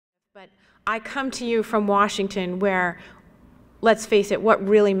But I come to you from Washington where, let's face it, what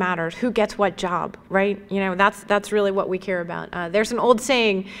really matters, who gets what job, right? You know, that's really what we care about. There's an old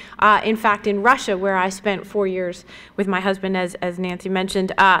saying, in fact, in Russia, where I spent 4 years with my husband, as Nancy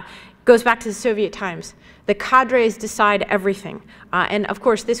mentioned, goes back to the Soviet times. The cadres decide everything. And of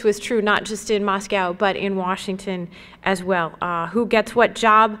course, this was true not just in Moscow, but in Washington as well. Who gets what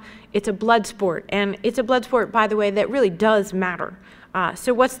job? It's a blood sport. And it's a blood sport, by the way, that really does matter.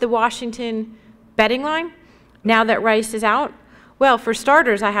 So what's the Washington betting line now that Rice is out? Well, for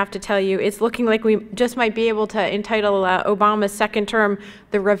starters, I have to tell you, it's looking like we just might be able to entitle Obama's second term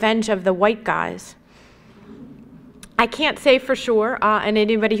The Revenge of the White Guys. I can't say for sure, and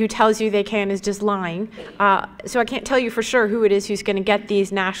anybody who tells you they can is just lying. So I can't tell you for sure who it is who's going to get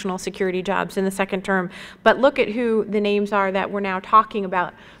these national security jobs in the second term. But look at who the names are that we're now talking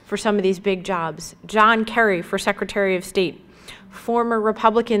about for some of these big jobs. John Kerry for Secretary of State. Former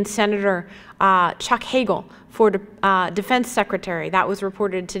Republican Senator Chuck Hagel for Defense Secretary. That was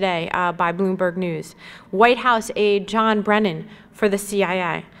reported today by Bloomberg News. White House aide John Brennan for the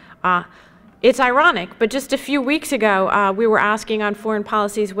CIA. It's ironic, but just a few weeks ago, we were asking on Foreign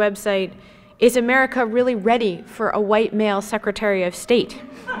Policy's website, is America really ready for a white male Secretary of State?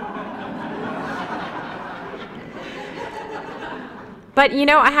 But you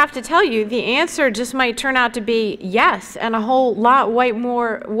know, I have to tell you, the answer just might turn out to be yes, and a whole lot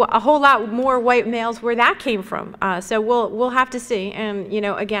more white males where that came from. So we'll have to see. And you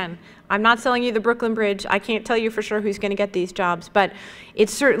know, again, I'm not selling you the Brooklyn Bridge. I can't tell you for sure who's going to get these jobs, but it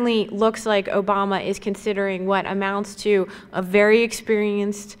certainly looks like Obama is considering what amounts to a very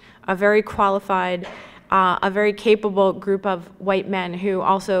experienced, a very qualified, a very capable group of white men who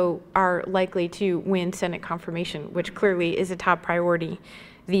also are likely to win Senate confirmation, which clearly is a top priority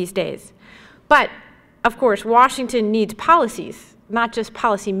these days. But, of course, Washington needs policies, not just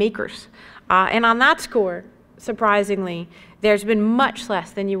policy makers. And on that score, surprisingly, there's been much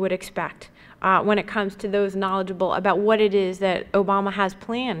less than you would expect when it comes to those knowledgeable about what it is that Obama has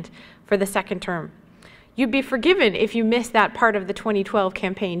planned for the second term. You'd be forgiven if you missed that part of the 2012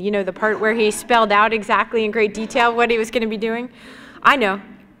 campaign. You know, the part where he spelled out exactly in great detail what he was going to be doing? I know.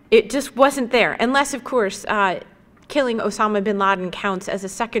 It just wasn't there. Unless, of course, killing Osama bin Laden counts as a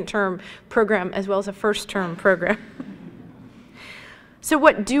second-term program as well as a first-term program. So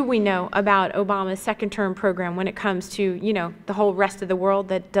what do we know about Obama's second-term program when it comes to, you know, the whole rest of the world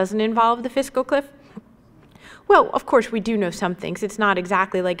that doesn't involve the fiscal cliff? Well, of course, we do know some things. It's not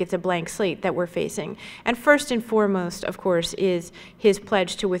exactly like it's a blank slate that we're facing. And first and foremost, of course, is his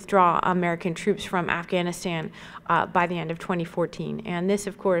pledge to withdraw American troops from Afghanistan by the end of 2014. And this,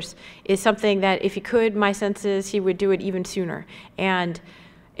 of course, is something that if he could, my sense is he would do it even sooner. And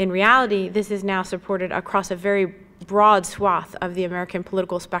in reality, this is now supported across a very broad swath of the American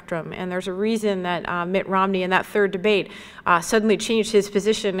political spectrum. And there's a reason that Mitt Romney in that third debate suddenly changed his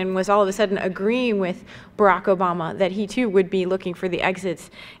position and was all of a sudden agreeing with Barack Obama that he too would be looking for the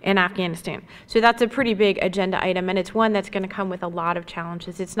exits in Afghanistan. So that's a pretty big agenda item, and it's one that's going to come with a lot of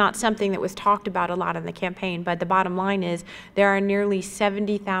challenges. It's not something that was talked about a lot in the campaign, but the bottom line is there are nearly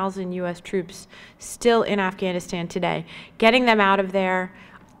 70,000 U.S. troops still in Afghanistan today. Getting them out of there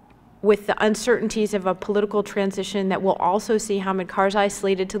with the uncertainties of a political transition that will also see Hamid Karzai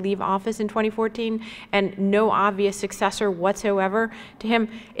slated to leave office in 2014 and no obvious successor whatsoever to him,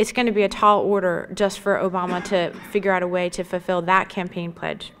 it's going to be a tall order just for Obama to figure out a way to fulfill that campaign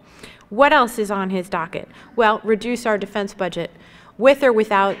pledge. What else is on his docket? Well, reduce our defense budget. With or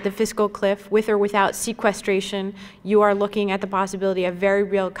without the fiscal cliff, with or without sequestration, you are looking at the possibility of very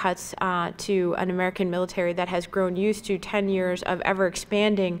real cuts to an American military that has grown used to 10 years of ever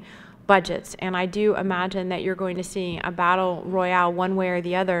expanding budgets. And I do imagine that you're going to see a battle royale one way or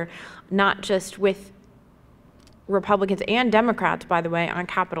the other, not just with Republicans and Democrats, by the way, on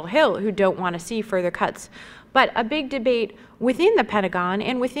Capitol Hill who don't want to see further cuts, but a big debate within the Pentagon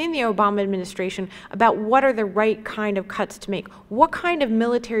and within the Obama administration about what are the right kind of cuts to make. What kind of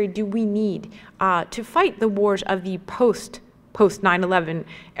military do we need to fight the wars of the post 9/11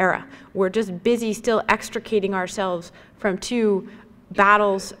 era? We're just busy still extricating ourselves from two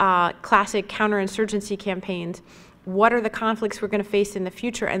battles, classic counterinsurgency campaigns. What are the conflicts we're going to face in the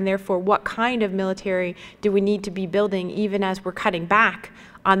future, and therefore what kind of military do we need to be building even as we're cutting back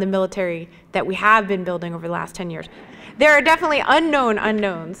on the military that we have been building over the last 10 years? There are definitely unknown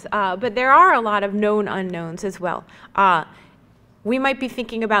unknowns, but there are a lot of known unknowns as well. We might be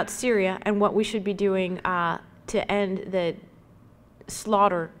thinking about Syria and what we should be doing to end the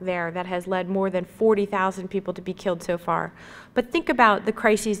slaughter there that has led more than 40,000 people to be killed so far. But think about the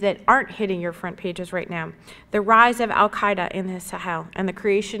crises that aren't hitting your front pages right now. The rise of Al-Qaeda in the Sahel and the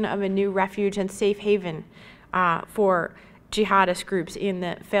creation of a new refuge and safe haven for jihadist groups in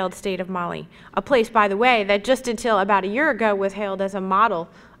the failed state of Mali. A place, by the way, that just until about a year ago was hailed as a model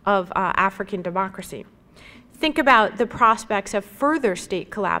of African democracy. Think about the prospects of further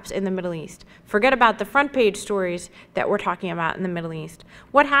state collapse in the Middle East. Forget about the front page stories that we're talking about in the Middle East.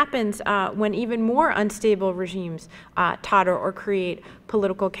 What happens when even more unstable regimes totter or create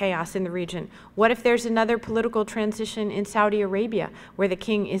political chaos in the region? What if there's another political transition in Saudi Arabia, where the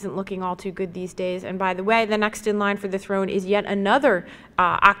king isn't looking all too good these days? And by the way, the next in line for the throne is yet another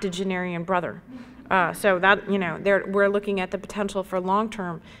octogenarian brother. So that, we're looking at the potential for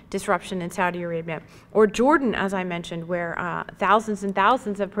long-term disruption in Saudi Arabia. Or Jordan, as I mentioned, where thousands and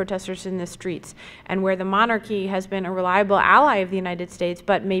thousands of protesters in the streets, and where the monarchy has been a reliable ally of the United States,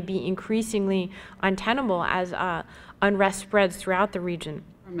 but may be increasingly untenable as unrest spreads throughout the region.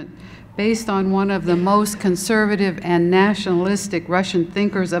 Based on one of the most conservative and nationalistic Russian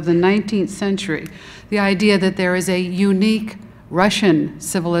thinkers of the 19th century, the idea that there is a unique Russian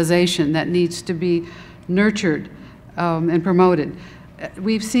civilization that needs to be nurtured and promoted.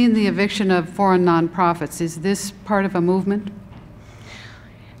 We've seen the eviction of foreign nonprofits. Is this part of a movement?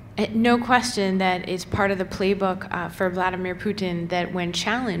 No question that it's part of the playbook for Vladimir Putin, that when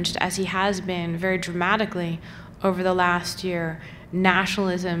challenged, as he has been very dramatically over the last year,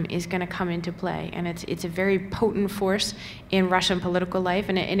 nationalism is going to come into play, and it's a very potent force in Russian political life,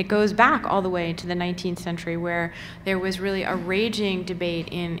 and it goes back all the way to the 19th century, where there was really a raging debate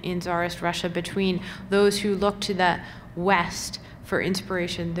in Tsarist Russia between those who looked to the West for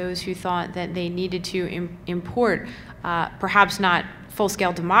inspiration, those who thought that they needed to import perhaps not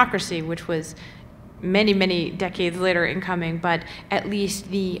full-scale democracy, which was many, many decades later in coming, but at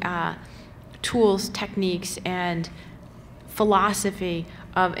least the tools, techniques, and philosophy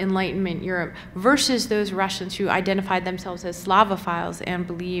of Enlightenment Europe, versus those Russians who identified themselves as Slavophiles and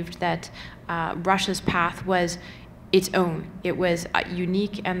believed that Russia's path was its own. It was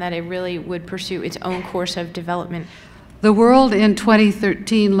unique, and that it really would pursue its own course of development. The world in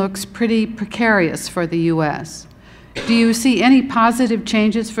 2013 looks pretty precarious for the U.S. Do you see any positive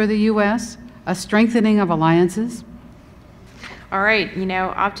changes for the U.S., a strengthening of alliances? All right,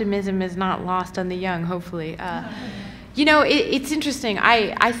 optimism is not lost on the young, hopefully. It's interesting.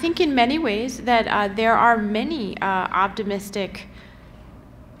 I think in many ways that there are many optimistic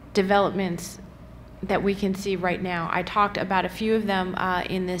developments that we can see right now. I talked about a few of them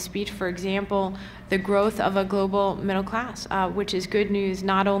in this speech. For example, the growth of a global middle class, which is good news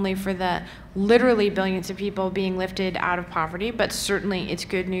not only for the literally billions of people being lifted out of poverty, but certainly it's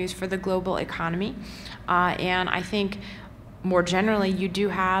good news for the global economy. And I think more generally, you do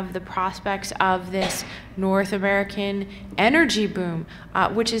have the prospects of this North American energy boom,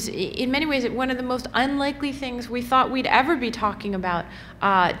 which is in many ways one of the most unlikely things we thought we'd ever be talking about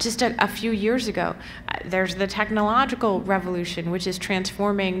just a few years ago. There's the technological revolution, which is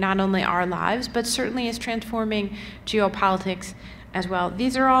transforming not only our lives, but certainly is transforming geopolitics as well.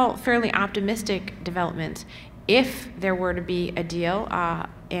 These are all fairly optimistic developments. If there were to be a deal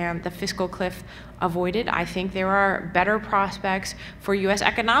and the fiscal cliff avoided, I think there are better prospects for U.S.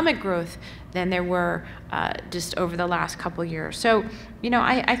 economic growth than there were just over the last couple years. So,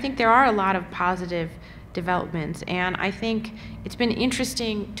 I think there are a lot of positive developments, and I think it's been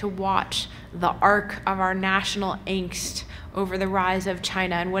interesting to watch the arc of our national angst over the rise of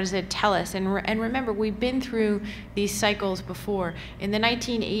China, and what does it tell us? And remember, we've been through these cycles before. In the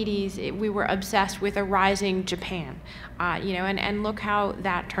 1980s, we were obsessed with a rising Japan, and look how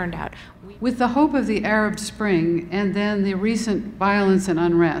that turned out. With the hope of the Arab Spring and then the recent violence and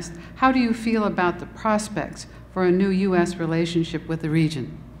unrest, how do you feel about the prospects for a new U.S. relationship with the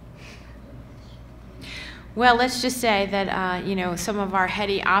region? Well, let's just say that, some of our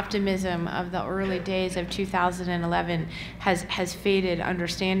heady optimism of the early days of 2011 has faded,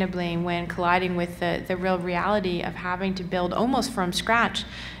 understandably, when colliding with the real reality of having to build almost from scratch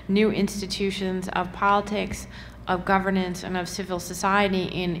new institutions of politics, of governance, and of civil society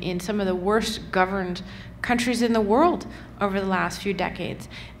in some of the worst governed countries in the world over the last few decades.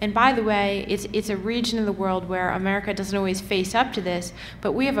 And by the way, it's a region of the world where America doesn't always face up to this,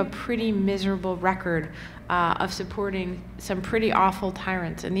 but we have a pretty miserable record of supporting some pretty awful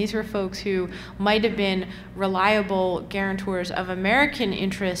tyrants. And these were folks who might have been reliable guarantors of American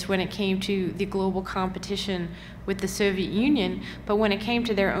interests when it came to the global competition with the Soviet Union, but when it came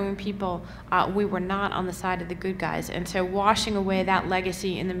to their own people, we were not on the side of the good guys. And so washing away that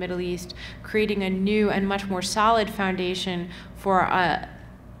legacy in the Middle East, creating a new and much more solid foundation for a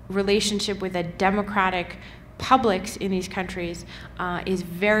relationship with a democratic publics in these countries is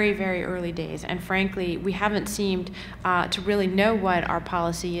very, very early days. And frankly, we haven't seemed to really know what our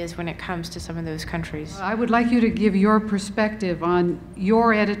policy is when it comes to some of those countries. I would like you to give your perspective on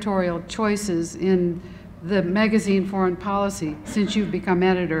your editorial choices in the magazine Foreign Policy since you've become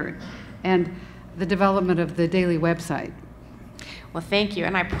editor, and the development of the daily website. Well, thank you,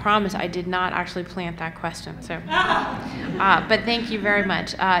 and I promise I did not actually plant that question. So, but thank you very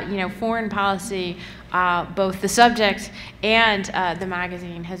much. You know, Foreign Policy, both the subject and the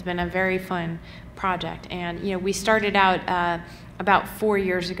magazine, has been a very fun project. And you know, we started out about 4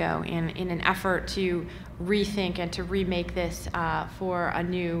 years ago in an effort to rethink and to remake this for a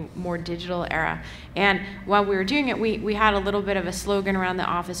new, more digital era. And while we were doing it, we had a little bit of a slogan around the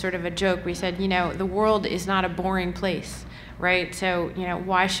office, sort of a joke. We said, you know, the world is not a boring place, right? So, you know,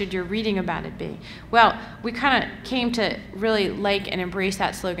 why should your reading about it be? Well, we kind of came to really like and embrace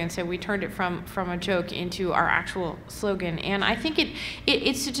that slogan, so we turned it from a joke into our actual slogan. And I think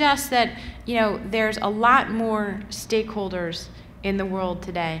it suggests that, you know, there's a lot more stakeholders in the world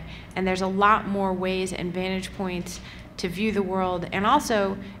today, and there's a lot more ways and vantage points to view the world. And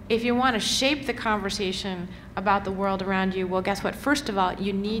also, if you want to shape the conversation about the world around you, well, guess what? First of all,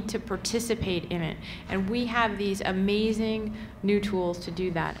 you need to participate in it. And we have these amazing new tools to do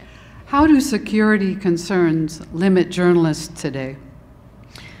that. How do security concerns limit journalists today?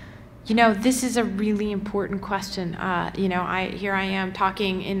 You know, this is a really important question. You know, here I am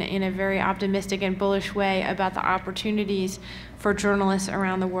talking in a very optimistic and bullish way about the opportunities for journalists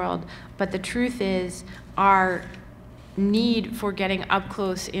around the world. But the truth is, our need for getting up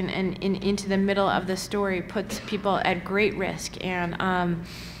close into the middle of the story puts people at great risk. And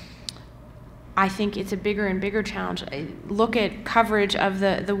I think it's a bigger and bigger challenge. Look at coverage of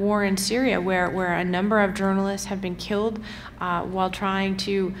the war in Syria, where a number of journalists have been killed while trying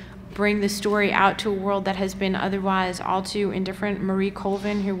to bring the story out to a world that has been otherwise all too indifferent. Marie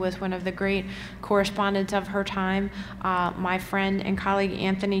Colvin, who was one of the great correspondents of her time, my friend and colleague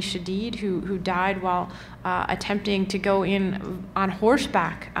Anthony Shadid, who died while attempting to go in on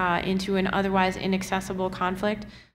horseback into an otherwise inaccessible conflict.